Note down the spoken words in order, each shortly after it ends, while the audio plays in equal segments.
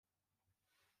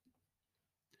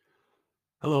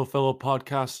Hello, fellow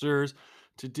podcasters.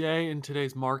 Today, in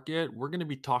today's market, we're going to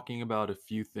be talking about a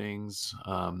few things.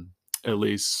 At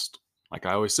least, like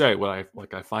I always say, what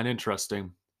I find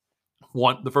interesting.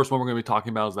 The first one we're going to be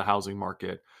talking about is the housing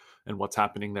market and what's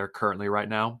happening there currently right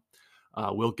now.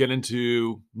 We'll get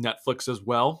into Netflix as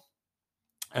well,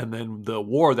 and then the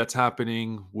war that's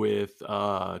happening with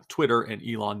Twitter and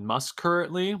Elon Musk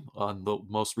currently on the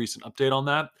most recent update on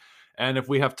that. And if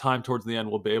we have time towards the end,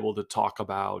 we'll be able to talk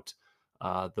about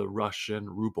the Russian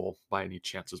ruble by any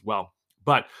chance as well.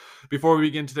 But before we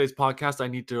begin today's podcast, I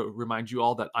need to remind you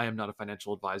all that I am not a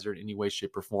financial advisor in any way,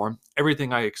 shape, or form.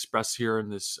 Everything I express here in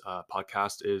this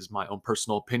podcast is my own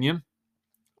personal opinion.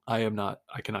 I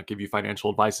cannot give you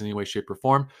financial advice in any way, shape, or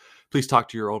form. Please talk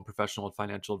to your own professional and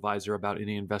financial advisor about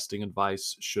any investing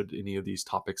advice should any of these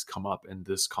topics come up in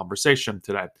this conversation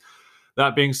today.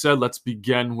 That being said, let's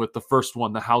begin with the first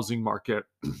one, the housing market.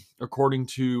 According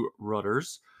to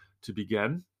Reuters, to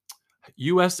begin,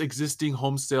 US existing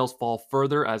home sales fall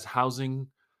further as house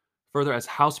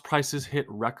prices hit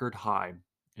record high.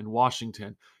 In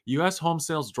Washington, U.S. home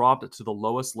sales dropped to the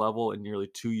lowest level in nearly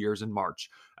 2 years in March,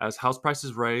 as house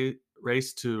prices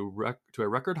raced to a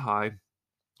record high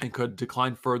and could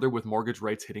decline further with mortgage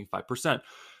rates hitting 5%.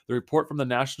 The report from the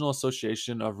National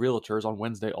Association of Realtors on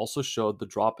Wednesday also showed the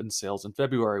drop in sales in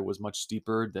February was much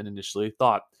steeper than initially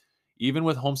thought. Even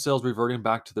with home sales reverting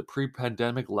back to the pre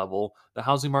pandemic level, the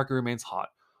housing market remains hot.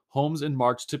 Homes in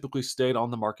March typically stayed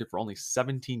on the market for only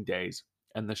 17 days,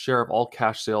 and the share of all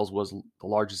cash sales was the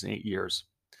largest in 8 years.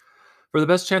 For the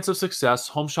best chance of success,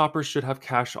 home shoppers should have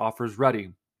cash offers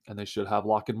ready, and they should have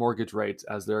lock in mortgage rates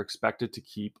as they're expected to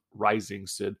keep rising,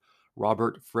 said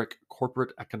Robert Frick,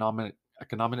 corporate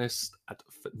economist at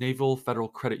Naval Federal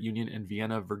Credit Union in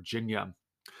Vienna, Virginia.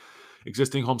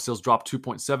 Existing home sales dropped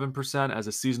 2.7% as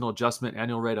a seasonal adjustment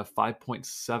annual rate of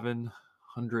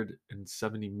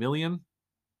 5.770 million.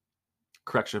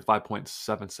 Correction,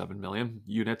 5.77 million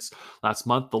units last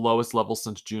month, the lowest level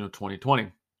since June of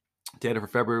 2020. Data for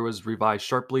February was revised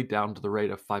sharply down to the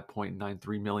rate of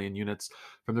 5.93 million units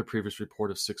from the previous report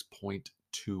of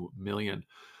 6.2 million.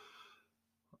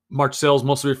 March sales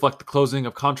mostly reflect the closing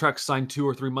of contracts signed 2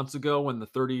 or 3 months ago when the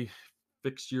 30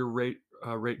 fixed-year rate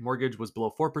mortgage was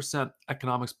below 4%.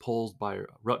 Economics polls by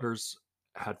Reuters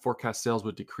had forecast sales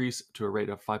would decrease to a rate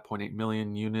of 5.8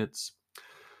 million units.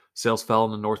 Sales fell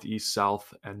in the Northeast,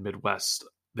 South, and Midwest.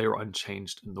 They were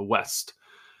unchanged in the West.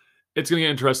 It's going to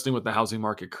get interesting with the housing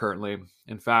market currently.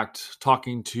 In fact,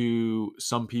 talking to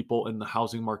some people in the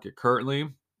housing market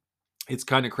currently, it's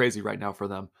kind of crazy right now for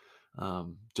them,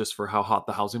 just for how hot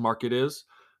the housing market is.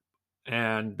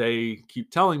 And they keep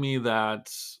telling me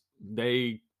that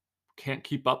they can't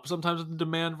keep up sometimes with the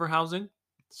demand for housing.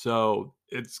 So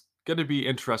it's going to be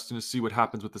interesting to see what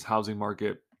happens with this housing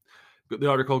market. The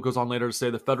article goes on later to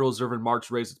say the Federal Reserve in March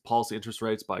raised its policy interest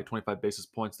rates by 25 basis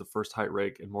points, the first hike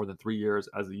rate in more than 3 years,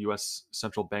 as the U.S.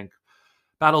 central bank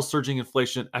battles surging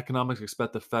inflation. Economics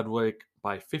expect the Fed rate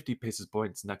by 50 basis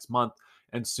points next month,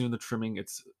 and soon the trimming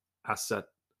its asset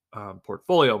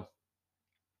portfolio.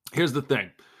 Here's the thing.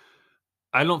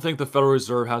 I don't think the Federal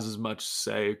Reserve has as much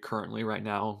say currently right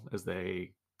now as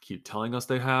they keep telling us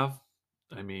they have.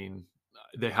 I mean,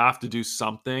 they have to do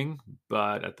something,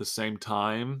 but at the same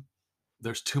time,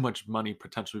 there's too much money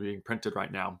potentially being printed right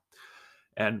now,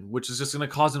 and which is just going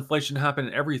to cause inflation to happen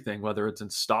in everything, whether it's in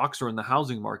stocks or in the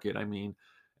housing market. I mean,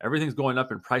 everything's going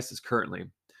up in prices currently.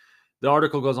 The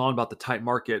article goes on about the tight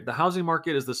market. The housing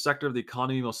market is the sector of the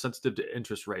economy most sensitive to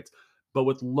interest rates. But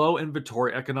with low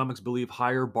inventory, economics believe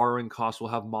higher borrowing costs will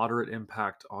have moderate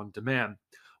impact on demand.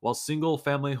 While single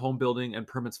family home building and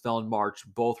permits fell in March,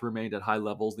 both remained at high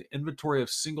levels. The inventory of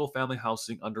single family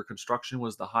housing under construction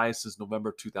was the highest since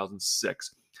November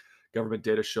 2006. Government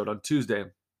data showed on Tuesday.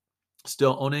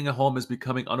 Still, owning a home is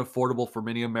becoming unaffordable for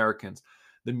many Americans.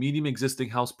 The median existing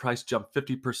house price jumped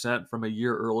 50% from a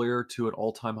year earlier to an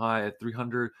all time high at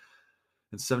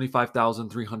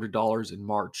 $375,300 in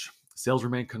March. Sales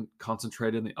remain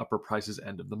concentrated in the upper prices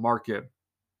end of the market.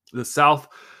 The South,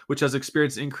 which has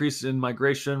experienced increase in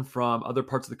migration from other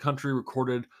parts of the country,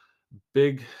 recorded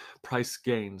big price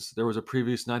gains. There was a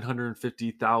previous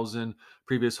 950,000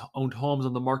 previous owned homes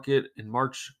on the market in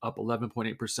March, up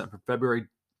 11.8% from February,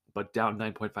 but down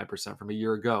 9.5% from a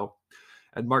year ago.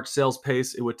 At March sales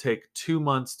pace, it would take 2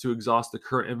 months to exhaust the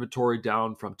current inventory,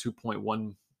 down from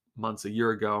 2.1 months a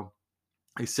year ago.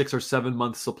 A 6 or 7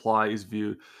 month supply is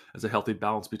viewed as a healthy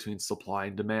balance between supply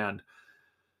and demand.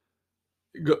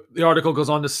 The article goes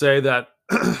on to say that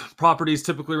properties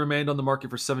typically remained on the market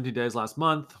for 17 days last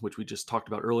month, which we just talked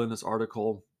about earlier in this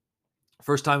article.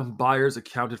 First-time buyers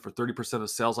accounted for 30% of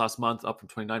sales last month, up from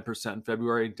 29% in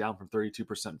February, down from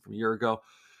 32% from a year ago.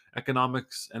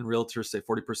 Economics and realtors say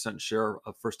 40% share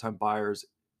of first-time buyers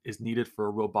is needed for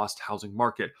a robust housing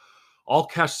market. All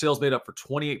cash sales made up for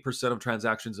 28% of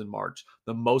transactions in March,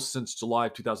 the most since July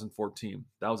of 2014.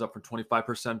 That was up from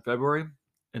 25% in February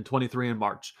and 23% in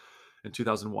March in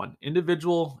 2001.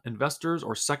 Individual investors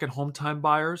or second home time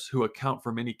buyers who account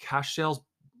for many cash sales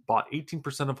bought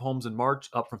 18% of homes in March,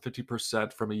 up from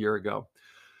 50% from a year ago.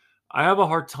 I have a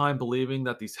hard time believing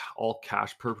that these all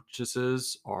cash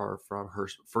purchases are from her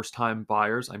first time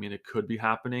buyers. I mean, it could be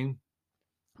happening,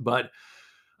 but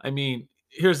I mean,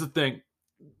 here's the thing.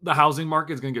 The housing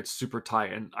market is going to get super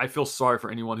tight, and I feel sorry for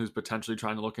anyone who's potentially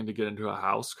trying to look into get into a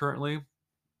house currently,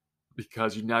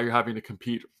 because now you're having to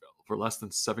compete for less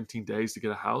than 17 days to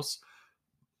get a house.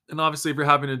 And obviously, if you're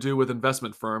having to do with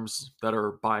investment firms that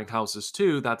are buying houses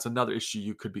too, that's another issue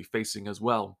you could be facing as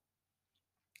well.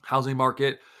 Housing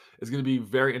market is going to be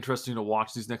very interesting to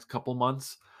watch these next couple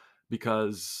months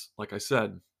because, like I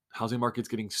said, housing market's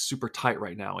getting super tight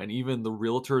right now. And even the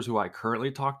realtors who I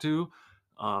currently talk to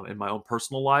in my own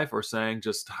personal life are saying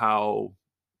just how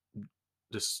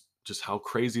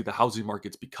crazy the housing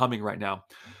market's becoming right now.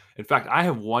 In fact, I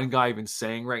have one guy even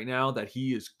saying right now that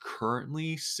he is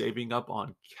currently saving up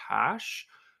on cash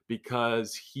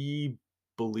because he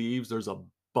believes there's a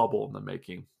bubble in the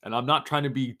making. And I'm not trying to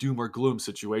be doom or gloom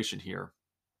situation here,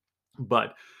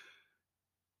 but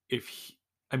if he,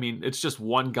 I mean, it's just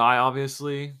one guy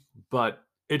obviously, but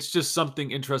it's just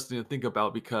something interesting to think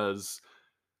about because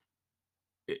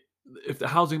it, if the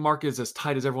housing market is as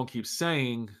tight as everyone keeps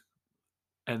saying,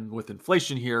 and with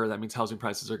inflation here, that means housing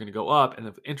prices are going to go up, and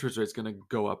if interest rates going to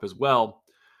go up as well,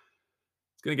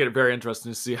 it's going to get very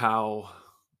interesting to see how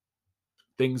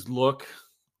things look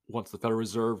once the Federal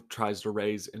Reserve tries to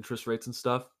raise interest rates and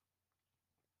stuff.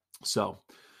 So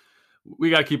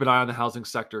we got to keep an eye on the housing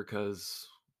sector because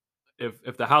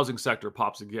if the housing sector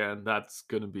pops again, that's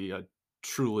going to be a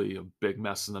truly a big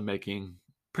mess in the making.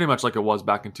 Pretty much like it was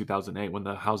back in 2008 when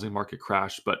the housing market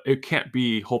crashed, but it can't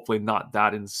be hopefully not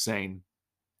that insane.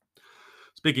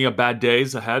 Speaking of bad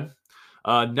days ahead,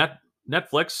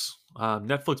 Netflix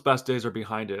best days are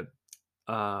behind it,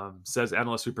 says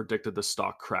analyst who predicted the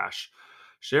stock crash.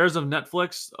 Shares of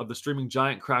Netflix, of the streaming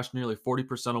giant, crashed nearly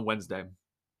 40% on Wednesday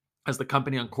as the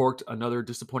company uncorked another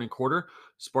disappointing quarter,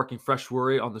 sparking fresh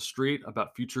worry on the street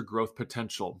about future growth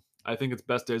potential. I think its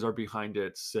best days are behind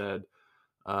it, said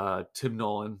Tim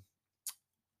Nolan.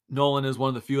 Nolan is one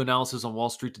of the few analysts on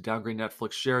Wall Street to downgrade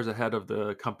Netflix shares ahead of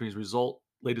the company's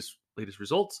latest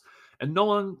results, and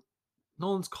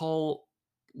Nolan's call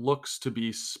looks to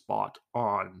be spot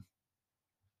on.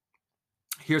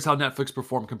 Here's how Netflix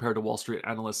performed compared to Wall Street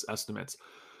analysts' estimates.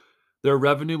 Their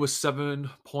revenue was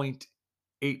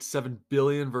 $7.87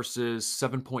 billion versus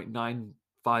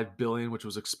 $7.95 billion, which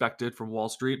was expected from Wall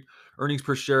Street. Earnings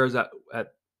per share is at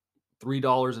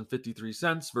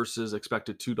 $3.53 versus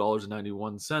expected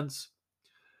 $2.91.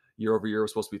 Year over year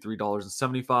was supposed to be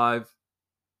 $3.75.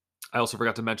 I also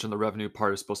forgot to mention the revenue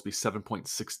part is supposed to be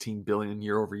 $7.16 billion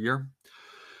year over year.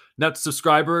 Net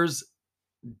subscribers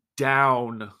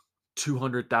down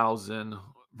 200,000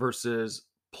 versus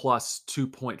plus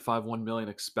 2.51 million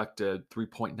expected,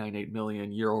 3.98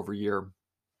 million year over year.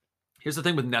 Here's the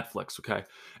thing with Netflix, okay?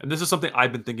 And this is something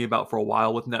I've been thinking about for a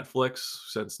while with Netflix,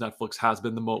 since Netflix has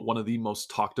been one of the most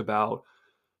talked about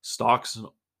stocks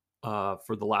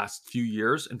for the last few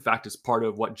years. In fact, it's part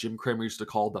of what Jim Cramer used to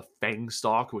call the FANG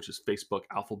stock, which is Facebook,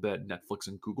 Alphabet, Netflix,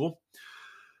 and Google.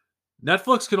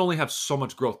 Netflix can only have so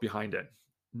much growth behind it.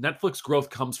 Netflix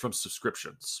growth comes from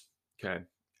subscriptions, okay?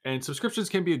 And subscriptions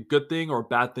can be a good thing or a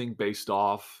bad thing based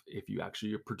off if you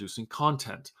actually are producing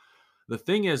content. The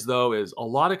thing is, though, is a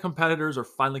lot of competitors are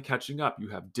finally catching up. You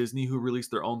have Disney who released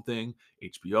their own thing,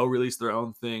 HBO released their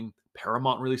own thing,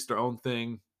 Paramount released their own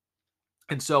thing.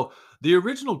 And so the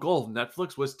original goal of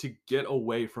Netflix was to get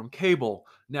away from cable.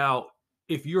 Now,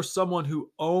 if you're someone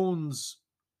who owns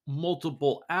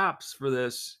multiple apps for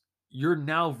this, you're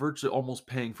now virtually almost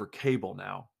paying for cable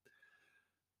now.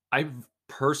 I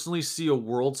personally see a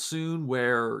world soon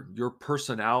where your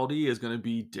personality is going to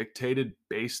be dictated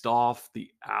based off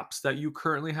the apps that you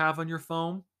currently have on your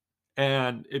phone.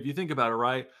 And if you think about it,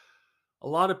 right, a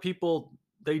lot of people,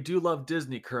 they do love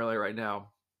Disney currently right now.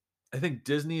 I think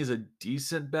Disney is a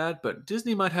decent bet, but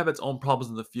Disney might have its own problems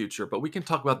in the future. But we can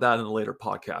talk about that in a later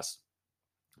podcast.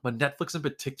 But Netflix in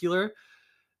particular,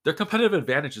 their competitive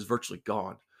advantage is virtually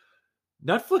gone.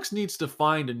 Netflix needs to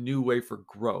find a new way for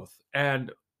growth.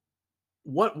 And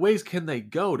what ways can they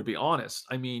go, to be honest?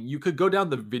 I mean, you could go down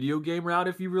the video game route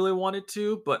if you really wanted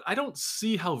to, but I don't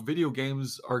see how video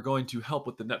games are going to help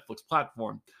with the Netflix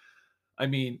platform. I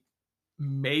mean,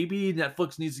 maybe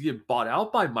Netflix needs to get bought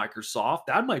out by Microsoft.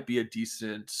 That might be a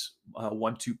decent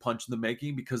 1-2 punch in the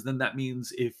making, because then that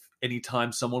means if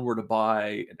anytime someone were to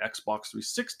buy an Xbox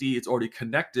 360, it's already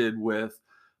connected with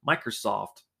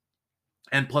Microsoft.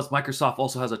 And plus, Microsoft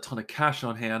also has a ton of cash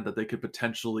on hand that they could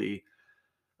potentially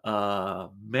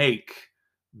make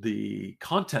the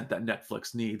content that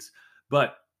Netflix needs.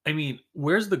 But I mean,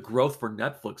 where's the growth for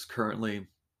Netflix currently?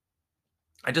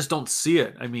 I just don't see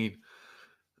it. I mean,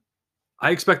 I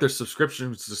expect their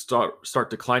subscriptions to start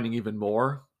declining even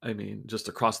more. I mean, just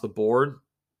across the board.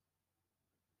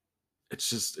 It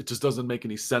just doesn't make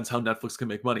any sense how Netflix can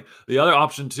make money. The other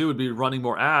option too would be running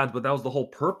more ads, but that was the whole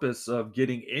purpose of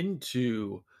getting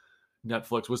into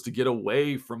Netflix, was to get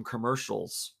away from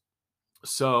commercials.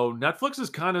 So Netflix is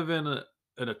kind of in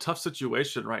a tough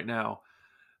situation right now.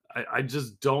 I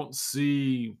just don't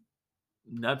see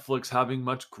Netflix having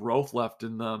much growth left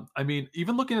in them. I mean,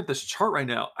 even looking at this chart right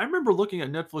now, I remember looking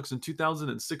at Netflix in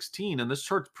 2016, and this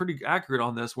chart's pretty accurate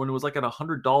on this, when it was like at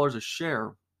 $100 a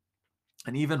share.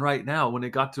 And even right now, when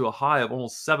it got to a high of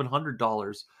almost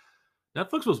 $700,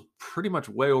 Netflix was pretty much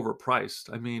way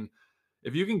overpriced. I mean,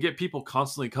 if you can get people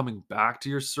constantly coming back to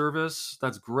your service,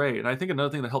 that's great. And I think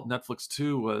another thing that helped Netflix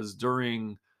too was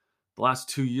during the last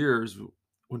 2 years,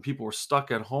 when people were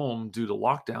stuck at home due to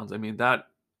lockdowns. I mean, that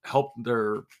helped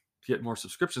their get more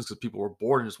subscriptions, because people were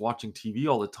bored and just watching TV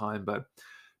all the time. But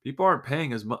people aren't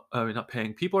paying as much. I mean, not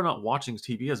paying. People are not watching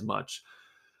TV as much.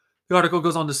 The article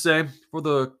goes on to say, for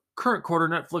the current quarter,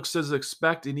 Netflix says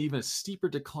expect an even steeper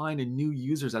decline in new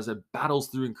users as it battles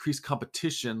through increased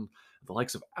competition, the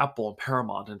likes of Apple and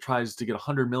Paramount, and tries to get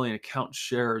 100 million account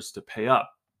shares to pay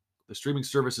up. The streaming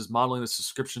service is modeling the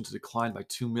subscription to decline by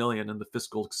 2 million in the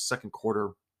fiscal second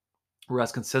quarter,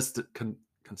 whereas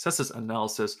consensus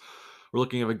analysis, we're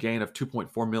looking at a gain of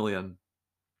 2.4 million.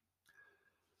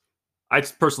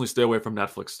 I'd personally stay away from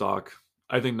Netflix stock.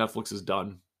 I think Netflix is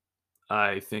done.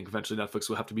 I think eventually Netflix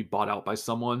will have to be bought out by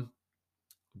someone,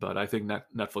 but I think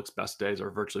Netflix best days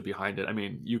are virtually behind it. I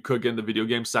mean, you could get in the video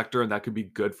game sector, and that could be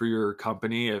good for your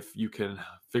company if you can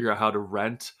figure out how to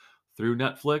rent through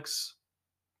Netflix.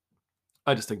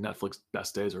 I just think Netflix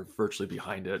best days are virtually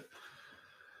behind it.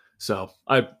 So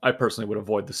I personally would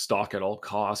avoid the stock at all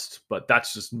costs, but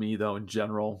that's just me though in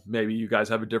general. Maybe you guys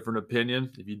have a different opinion.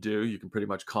 If you do, you can pretty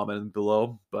much comment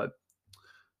below, but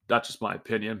that's just my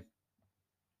opinion.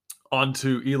 On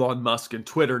to Elon Musk and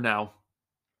Twitter now.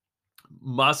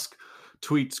 Musk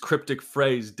tweets cryptic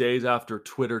phrase days after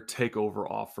Twitter takeover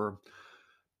offer.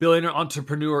 Billionaire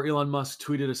entrepreneur Elon Musk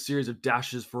tweeted a series of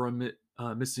dashes for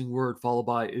a missing word, followed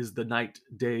by "is the night"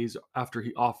 days after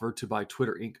he offered to buy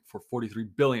Twitter Inc. for $43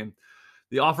 billion.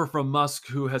 The offer from Musk,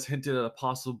 who has hinted at a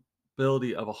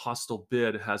possibility of a hostile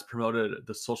bid, has promoted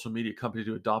the social media company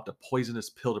to adopt a poisonous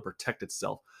pill to protect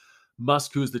itself.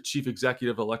 Musk, who is the chief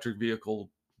executive of electric vehicle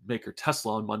maker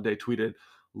Tesla, on Monday tweeted,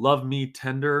 "Love Me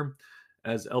Tender,"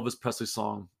 as an Elvis Presley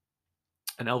song,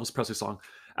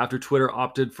 after Twitter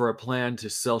opted for a plan to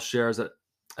sell shares at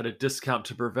a discount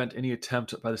to prevent any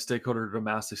attempt by the stakeholder to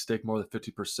amass a stake more than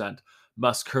 50%.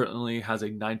 Musk currently has a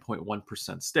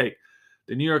 9.1% stake.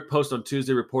 The New York Post on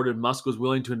Tuesday reported Musk was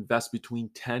willing to invest between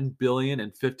 $10 billion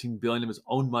and $15 billion of his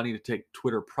own money to take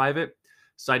Twitter private,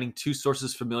 citing two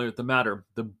sources familiar with the matter.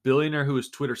 The billionaire, who is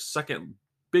Twitter's second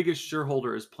biggest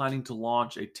shareholder, is planning to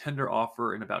launch a tender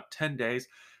offer in about 10 days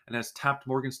and has tapped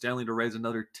Morgan Stanley to raise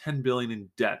another $10 billion in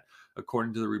debt,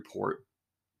 according to the report.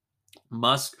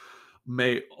 Musk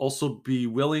may also be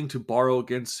willing to borrow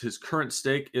against his current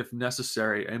stake if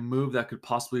necessary, a move that could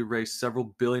possibly raise several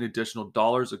billion additional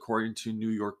dollars, according to New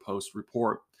York Post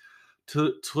report.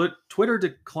 Twitter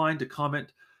declined to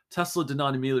comment. Tesla did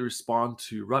not immediately respond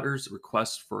to Reuters'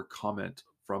 request for a comment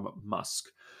from Musk.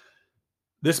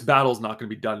 This battle is not going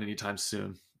to be done anytime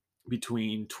soon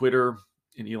between Twitter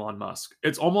and Elon Musk.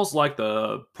 It's almost like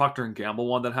the Procter and Gamble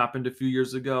one that happened a few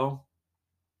years ago,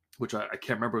 which I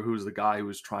can't remember who was the guy who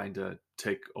was trying to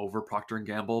take over Procter and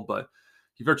Gamble, but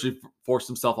he virtually forced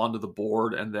himself onto the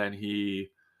board, and then he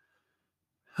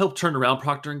helped turn around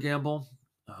Procter and Gamble.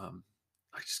 I'm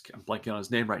blanking on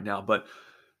his name right now, but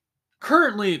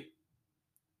currently,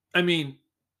 I mean,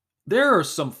 there are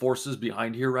some forces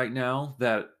behind here right now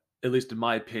that, at least in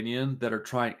my opinion, that are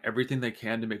trying everything they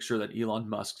can to make sure that Elon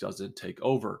Musk doesn't take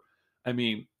over. I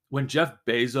mean, when Jeff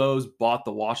Bezos bought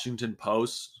the Washington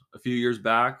Post a few years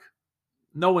back,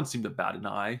 no one seemed to bat an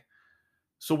eye.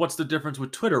 So what's the difference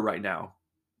with Twitter right now?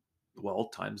 Well,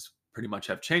 times pretty much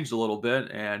have changed a little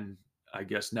bit, and I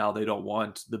guess now they don't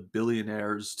want the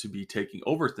billionaires to be taking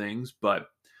over things, but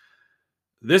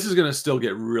this is going to still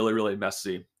get really, really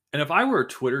messy. And if I were a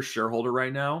Twitter shareholder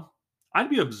right now, I'd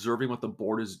be observing what the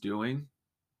board is doing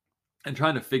and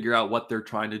trying to figure out what they're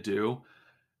trying to do.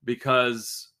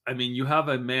 Because, I mean, you have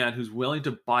a man who's willing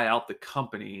to buy out the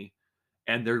company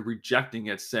and they're rejecting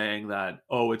it, saying that,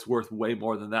 oh, it's worth way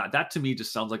more than that. That to me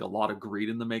just sounds like a lot of greed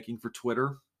in the making for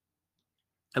Twitter,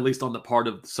 at least on the part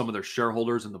of some of their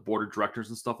shareholders and the board of directors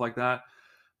and stuff like that.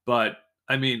 But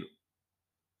I mean,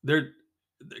 they're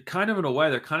kind of in a way,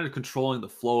 they're kind of controlling the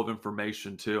flow of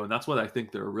information too. And that's what I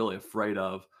think they're really afraid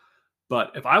of.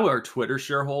 But if I were a Twitter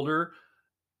shareholder,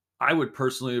 I would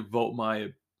personally vote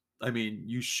my I mean,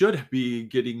 you should be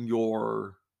getting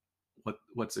your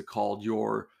what's it called?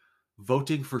 Your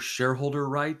voting for shareholder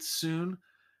rights soon.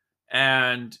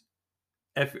 And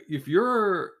if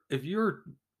you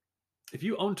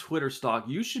own Twitter stock,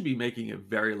 you should be making it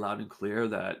very loud and clear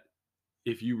that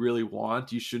if you really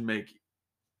want, you should make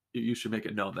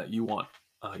it known that you want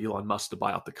Elon Musk to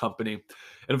buy out the company.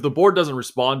 And if the board doesn't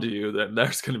respond to you, then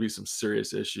there's going to be some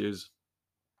serious issues.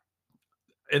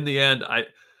 In the end, I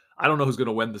don't know who's going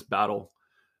to win this battle.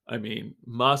 I mean,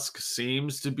 Musk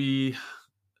seems to be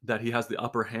that he has the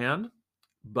upper hand,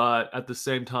 but at the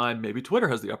same time, maybe Twitter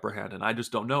has the upper hand, and I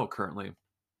just don't know currently.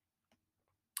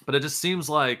 But it just seems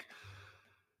like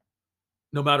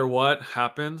no matter what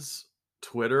happens,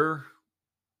 Twitter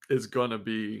is going to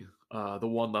be the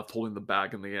one left holding the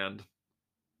bag in the end.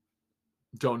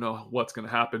 Don't know what's going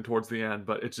to happen towards the end,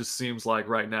 but it just seems like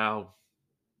right now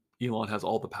Elon has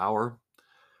all the power.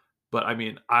 But I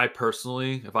mean, I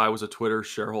personally, if I was a Twitter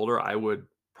shareholder, I would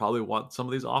probably want some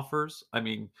of these offers. I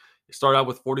mean, you start out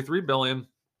with 43 billion.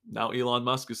 Now Elon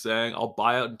Musk is saying, "I'll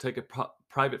buy out and take it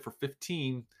private for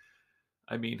 15."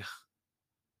 I mean,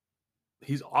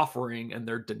 he's offering and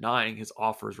they're denying his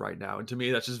offers right now. And to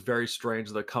me, that's just very strange.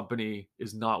 The company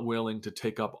is not willing to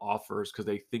take up offers because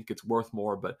they think it's worth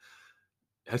more. But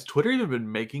has Twitter even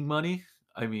been making money?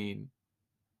 I mean,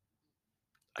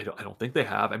 I don't think they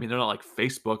have. I mean, they're not like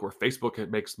Facebook, where Facebook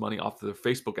makes money off their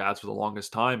Facebook ads for the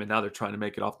longest time, and now they're trying to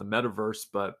make it off the metaverse.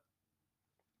 But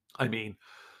I mean,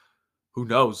 who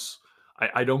knows?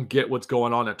 I don't get what's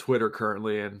going on at Twitter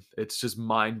currently, and it's just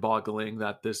mind-boggling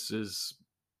that this is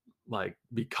like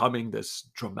becoming this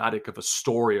dramatic of a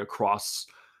story across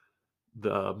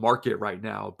the market right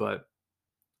now. But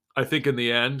I think in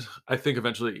the end, I think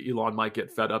eventually Elon might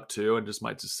get fed up too and just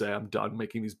might just say, I'm done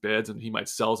making these bids. And he might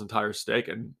sell his entire stake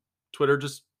and Twitter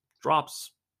just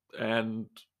drops. And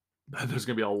there's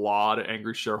going to be a lot of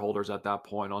angry shareholders at that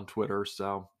point on Twitter.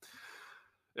 So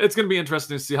it's going to be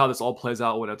interesting to see how this all plays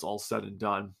out when it's all said and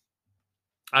done.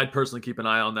 I'd personally keep an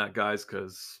eye on that, guys,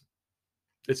 because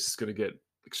it's just going to get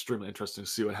extremely interesting to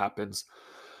see what happens.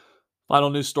 Final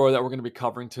news story that we're going to be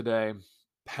covering today.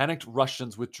 Panicked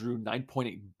Russians withdrew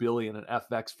 9.8 billion in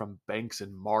FX from banks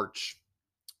in March.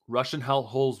 Russian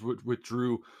households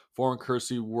withdrew foreign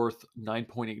currency worth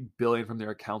 9.8 billion from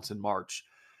their accounts in March,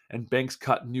 and banks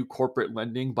cut new corporate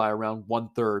lending by around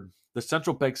one-third. The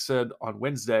central bank said on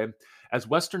Wednesday, as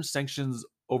Western sanctions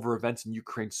over events in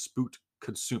Ukraine spooked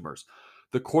consumers.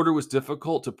 The quarter was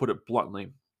difficult, to put it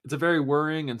bluntly. It's a very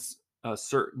worrying and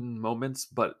certain moments,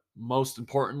 but most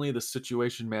importantly, the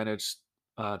situation managed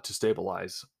to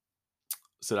stabilize,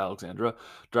 said Alexandra,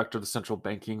 director of the Central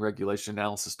Banking Regulation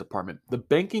Analysis Department. The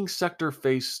banking sector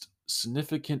faced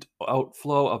significant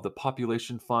outflow of the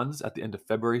population funds at the end of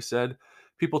February, said.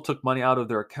 People took money out of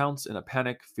their accounts in a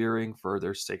panic, fearing for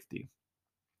their safety.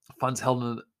 Funds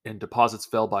held in deposits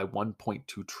fell by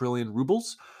 1.2 trillion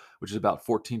rubles, which is about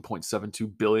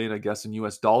 14.72 billion, I guess, in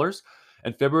US dollars.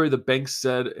 In February, the bank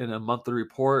said in a monthly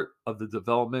report of the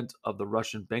development of the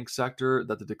Russian bank sector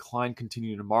that the decline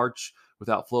continued in March with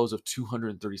outflows of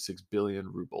 236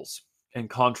 billion rubles. In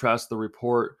contrast, the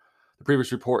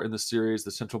previous report in the series,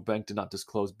 the central bank did not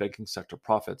disclose banking sector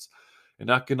profits. An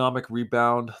economic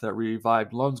rebound that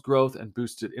revived loans growth and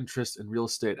boosted interest in real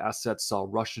estate assets saw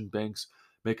Russian banks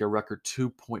make a record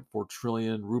 2.4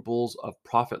 trillion rubles of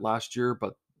profit last year,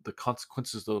 but the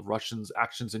consequences of Russia's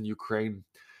actions in Ukraine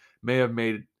may have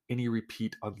made any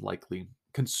repeat unlikely.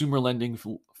 Consumer lending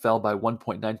fell by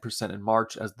 1.9% in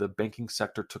March as the banking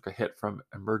sector took a hit from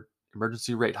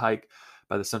emergency rate hike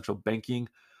by the central banking.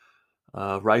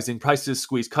 Rising prices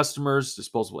squeezed customers,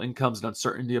 disposable incomes, and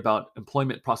uncertainty about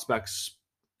employment prospects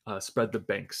spread, the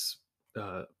bank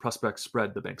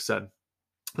said.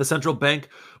 The central bank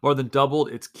more than doubled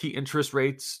its key interest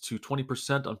rates to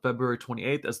 20% on February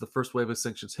 28th as the first wave of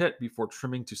sanctions hit, before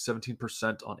trimming to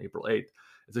 17% on April 8th.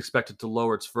 It's expected to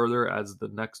lower it further as the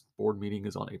next board meeting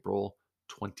is on April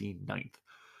 29th.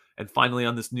 And finally,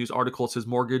 on this news article, it says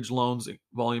mortgage loans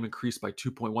volume increased by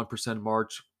 2.1% in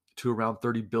March to around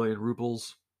 30 billion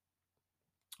rubles,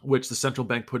 which the central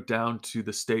bank put down to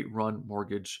the state-run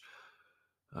mortgage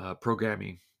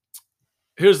programming.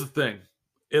 Here's the thing,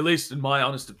 at least in my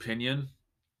honest opinion,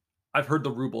 I've heard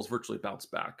the rubles virtually bounce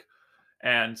back.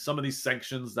 And some of these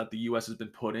sanctions that the US has been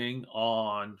putting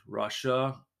on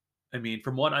Russia, I mean,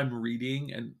 from what I'm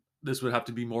reading, and this would have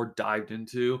to be more dived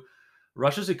into,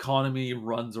 Russia's economy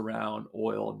runs around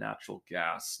oil and natural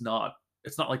gas.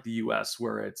 It's not like the US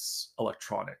where it's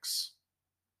electronics.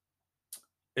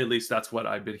 At least that's what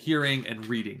I've been hearing and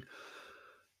reading.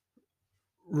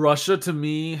 Russia, to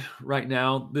me, right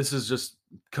now, this is just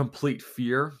complete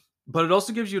fear, but it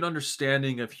also gives you an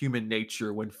understanding of human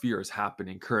nature when fear is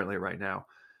happening currently right now.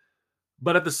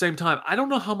 But at the same time, I don't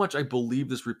know how much I believe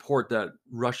this report that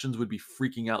Russians would be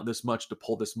freaking out this much to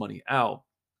pull this money out.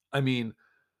 I mean,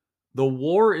 the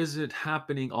war isn't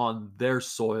happening on their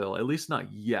soil, at least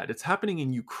not yet. It's happening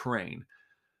in Ukraine.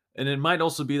 And it might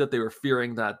also be that they were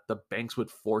fearing that the banks would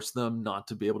force them not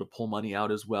to be able to pull money out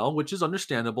as well, which is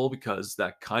understandable because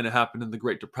that kind of happened in the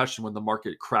Great Depression when the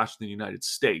market crashed in the United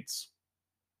States.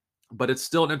 But it's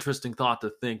still an interesting thought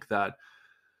to think that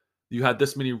you had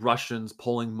this many Russians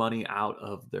pulling money out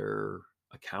of their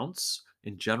accounts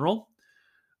in general.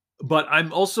 But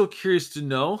I'm also curious to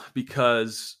know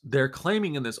because they're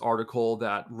claiming in this article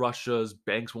that Russia's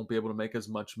banks won't be able to make as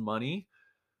much money.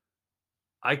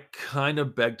 I kind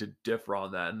of beg to differ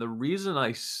on that. And the reason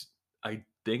I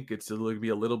think it's going to be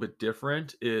a little bit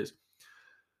different is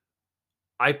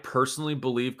I personally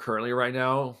believe currently right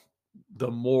now, the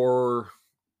more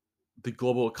the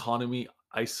global economy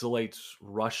isolates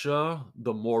Russia,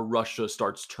 the more Russia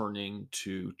starts turning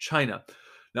to China.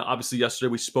 Now, obviously,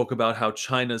 yesterday we spoke about how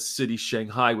China's city,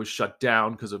 Shanghai, was shut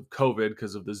down because of COVID,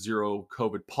 because of the zero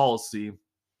COVID policy.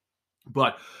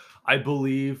 But I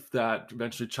believe that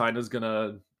eventually China is going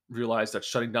to realize that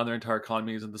shutting down their entire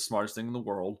economy isn't the smartest thing in the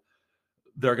world.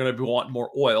 They're going to want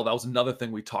more oil. That was another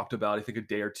thing we talked about, I think, a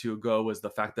day or two ago, was the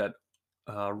fact that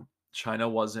uh, China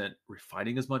wasn't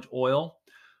refining as much oil,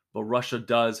 but Russia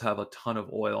does have a ton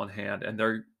of oil on hand,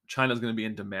 and China's going to be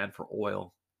in demand for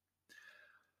oil.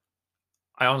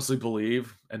 I honestly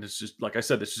believe, and it's just like I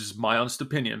said, this is just my honest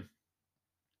opinion.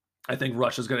 I think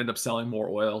Russia's going to end up selling more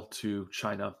oil to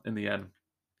China in the end.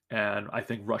 And I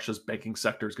think Russia's banking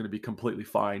sector is going to be completely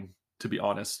fine, to be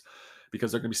honest,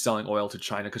 because they're going to be selling oil to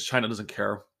China because China doesn't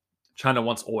care. China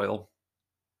wants oil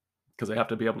because they have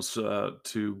to be able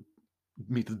to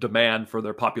meet the demand for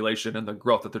their population and the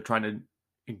growth that they're trying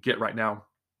to get right now.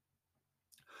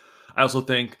 I also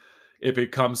think if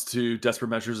it comes to desperate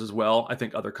measures as well, I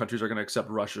think other countries are going to accept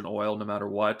Russian oil no matter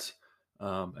what.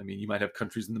 I mean, you might have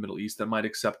countries in the Middle East that might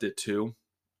accept it too.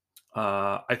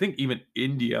 I think even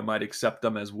India might accept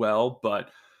them as well,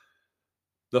 but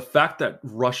the fact that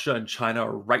Russia and China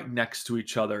are right next to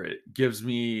each other, it gives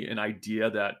me an idea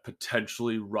that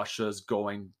potentially Russia is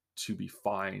going to be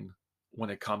fine when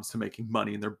it comes to making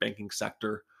money in their banking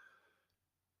sector.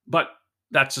 But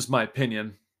that's just my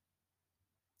opinion.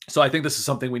 So I think this is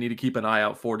something we need to keep an eye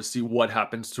out for to see what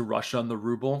happens to Russia and the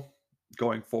ruble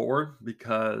going forward,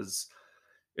 because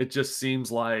it just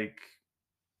seems like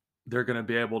they're going to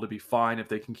be able to be fine if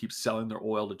they can keep selling their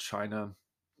oil to China.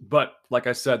 But like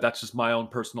I said, that's just my own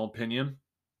personal opinion.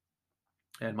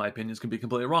 And my opinions can be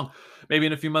completely wrong. Maybe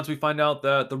in a few months we find out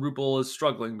that the ruble is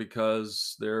struggling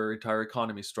because their entire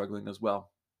economy is struggling as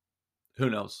well.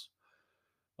 Who knows?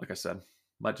 Like I said,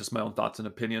 just my own thoughts and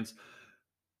opinions.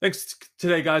 Thanks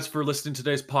today, guys, for listening to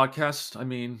today's podcast. I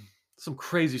mean, some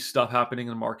crazy stuff happening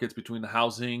in the markets between the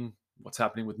housing, what's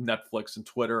happening with Netflix and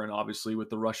Twitter, and obviously with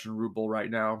the Russian ruble right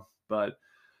now. But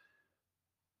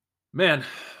man,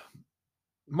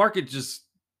 market just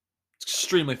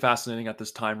extremely fascinating at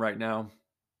this time right now.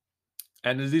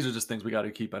 And these are just things we got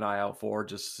to keep an eye out for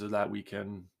just so that we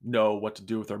can know what to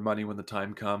do with our money when the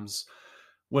time comes,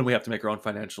 when we have to make our own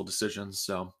financial decisions.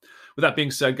 So, with that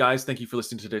being said, guys, thank you for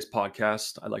listening to today's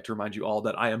podcast. I'd like to remind you all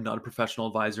that I am not a professional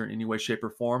advisor in any way, shape, or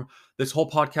form. This whole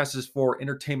podcast is for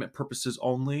entertainment purposes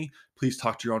only. Please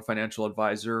talk to your own financial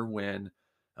advisor when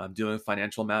dealing with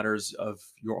financial matters of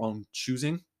your own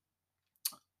choosing.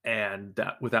 And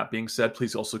with that being said,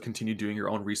 please also continue doing your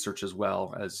own research as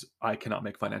well, as I cannot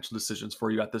make financial decisions for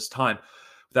you at this time.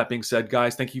 With that being said,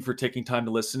 guys, thank you for taking time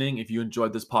to listening. If you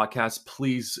enjoyed this podcast,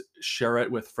 please share it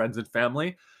with friends and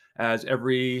family, as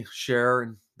every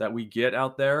share that we get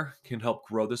out there can help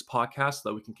grow this podcast so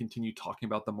that we can continue talking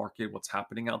about the market, what's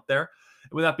happening out there.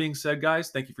 And with that being said, guys,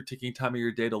 thank you for taking time of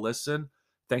your day to listen.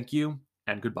 Thank you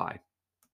and goodbye.